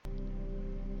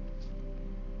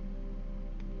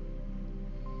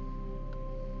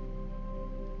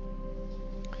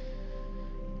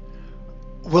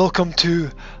Welcome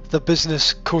to the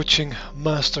Business Coaching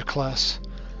Masterclass.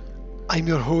 I'm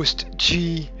your host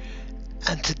G,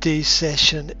 and today's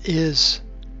session is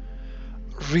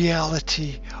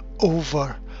reality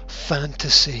over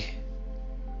fantasy.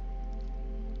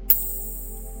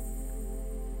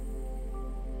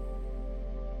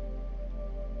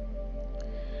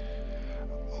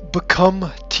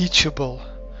 Become teachable.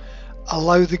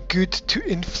 Allow the good to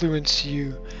influence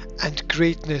you and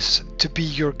greatness to be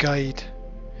your guide.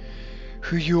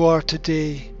 Who you are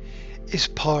today is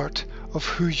part of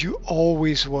who you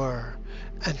always were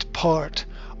and part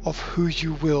of who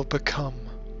you will become.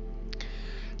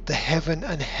 The heaven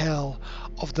and hell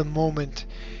of the moment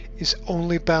is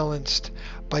only balanced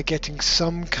by getting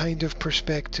some kind of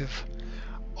perspective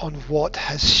on what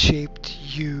has shaped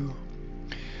you.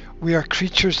 We are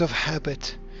creatures of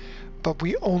habit, but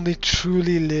we only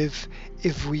truly live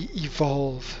if we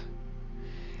evolve.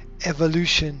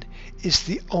 Evolution is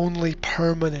the only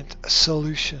permanent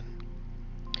solution.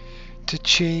 To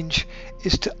change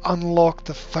is to unlock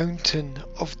the fountain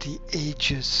of the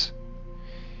ages.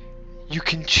 You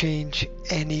can change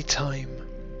anytime.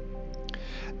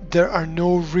 There are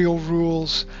no real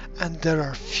rules and there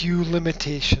are few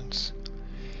limitations.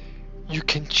 You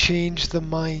can change the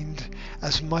mind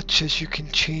as much as you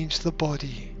can change the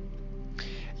body.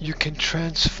 You can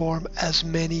transform as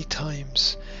many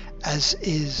times as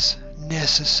is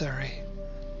necessary.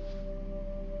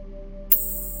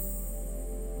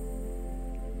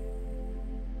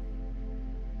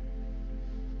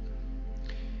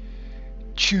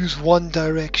 Choose one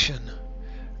direction.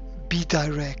 Be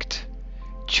direct.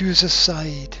 Choose a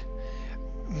side.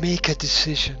 Make a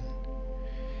decision.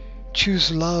 Choose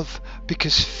love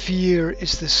because fear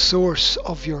is the source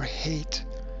of your hate.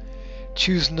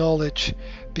 Choose knowledge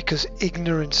because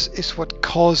ignorance is what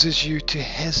causes you to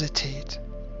hesitate.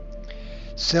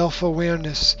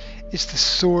 Self-awareness is the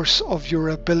source of your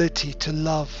ability to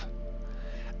love.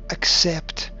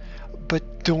 Accept,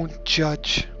 but don't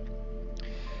judge.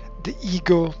 The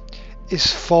ego is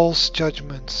false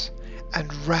judgments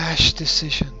and rash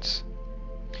decisions.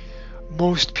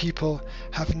 Most people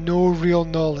have no real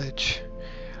knowledge,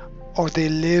 or they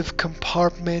live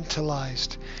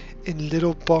compartmentalized in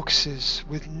little boxes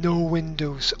with no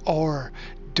windows or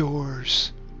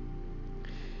doors.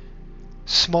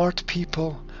 Smart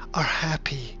people are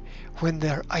happy when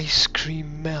their ice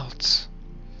cream melts.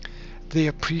 They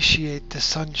appreciate the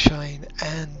sunshine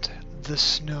and the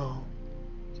snow.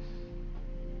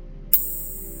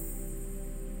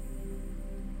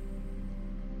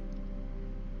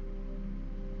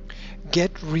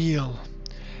 Get real.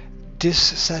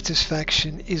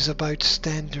 Dissatisfaction is about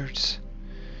standards.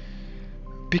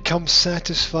 Become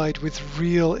satisfied with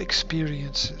real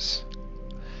experiences,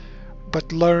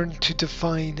 but learn to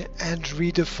define and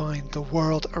redefine the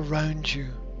world around you.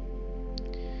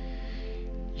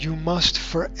 You must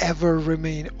forever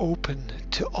remain open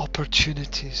to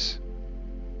opportunities.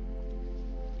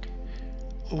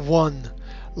 1.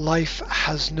 Life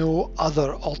has no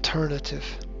other alternative.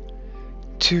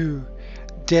 2.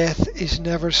 Death is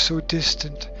never so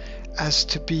distant as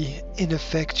to be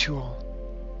ineffectual.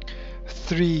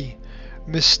 3.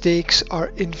 Mistakes are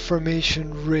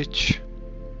information rich.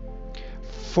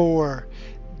 4.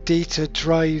 Data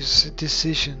drives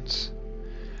decisions.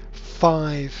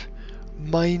 5.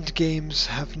 Mind games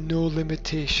have no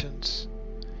limitations.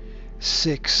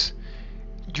 6.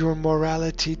 Your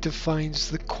morality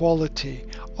defines the quality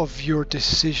of your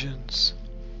decisions.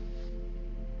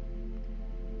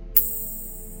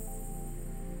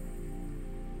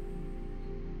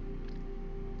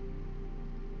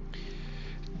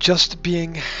 Just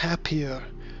being happier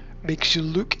makes you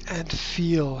look and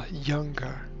feel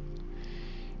younger.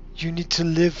 You need to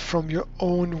live from your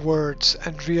own words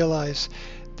and realize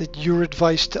that your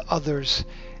advice to others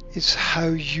is how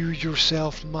you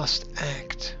yourself must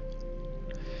act.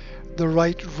 The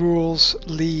right rules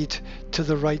lead to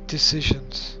the right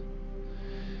decisions.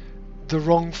 The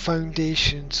wrong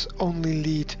foundations only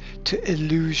lead to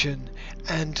illusion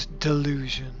and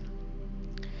delusion.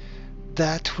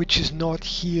 That which is not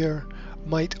here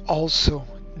might also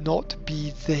not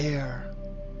be there.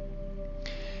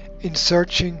 In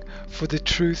searching for the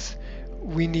truth,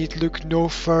 we need look no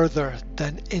further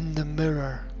than in the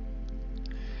mirror.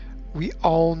 We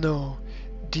all know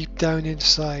deep down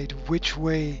inside which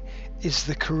way is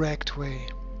the correct way.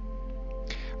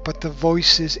 But the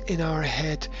voices in our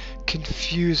head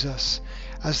confuse us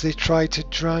as they try to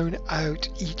drown out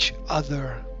each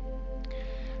other.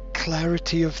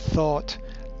 Clarity of thought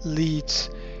leads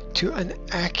to an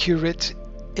accurate,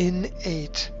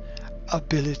 innate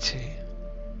ability.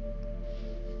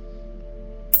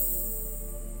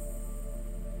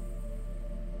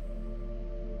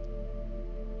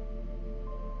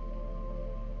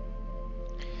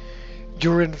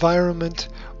 Your environment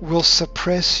will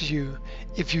suppress you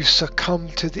if you succumb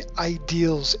to the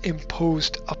ideals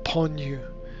imposed upon you.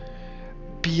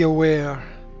 Be aware.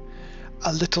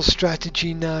 A little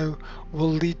strategy now will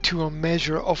lead to a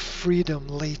measure of freedom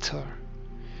later.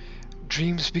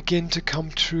 Dreams begin to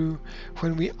come true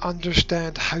when we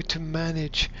understand how to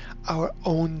manage our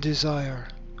own desire.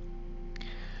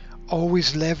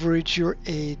 Always leverage your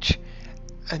age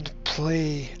and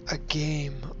play a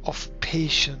game of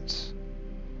patience.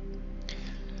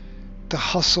 The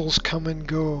hustles come and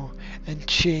go and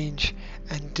change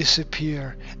and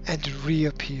disappear and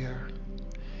reappear.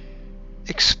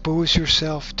 Expose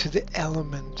yourself to the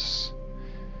elements.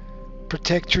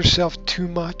 Protect yourself too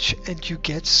much and you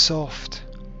get soft.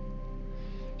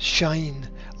 Shine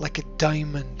like a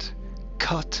diamond.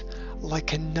 Cut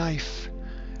like a knife.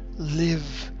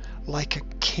 Live like a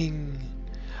king.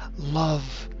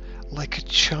 Love like a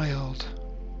child.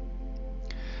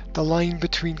 The line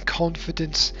between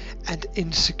confidence and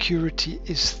insecurity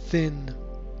is thin.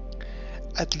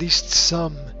 At least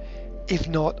some, if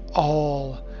not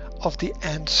all, of the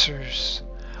answers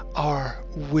are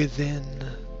within.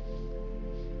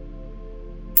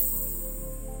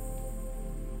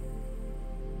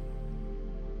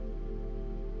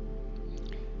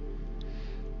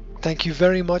 Thank you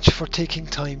very much for taking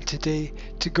time today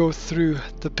to go through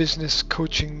the Business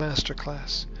Coaching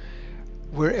Masterclass.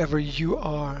 Wherever you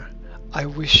are, I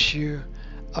wish you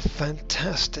a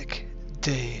fantastic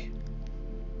day.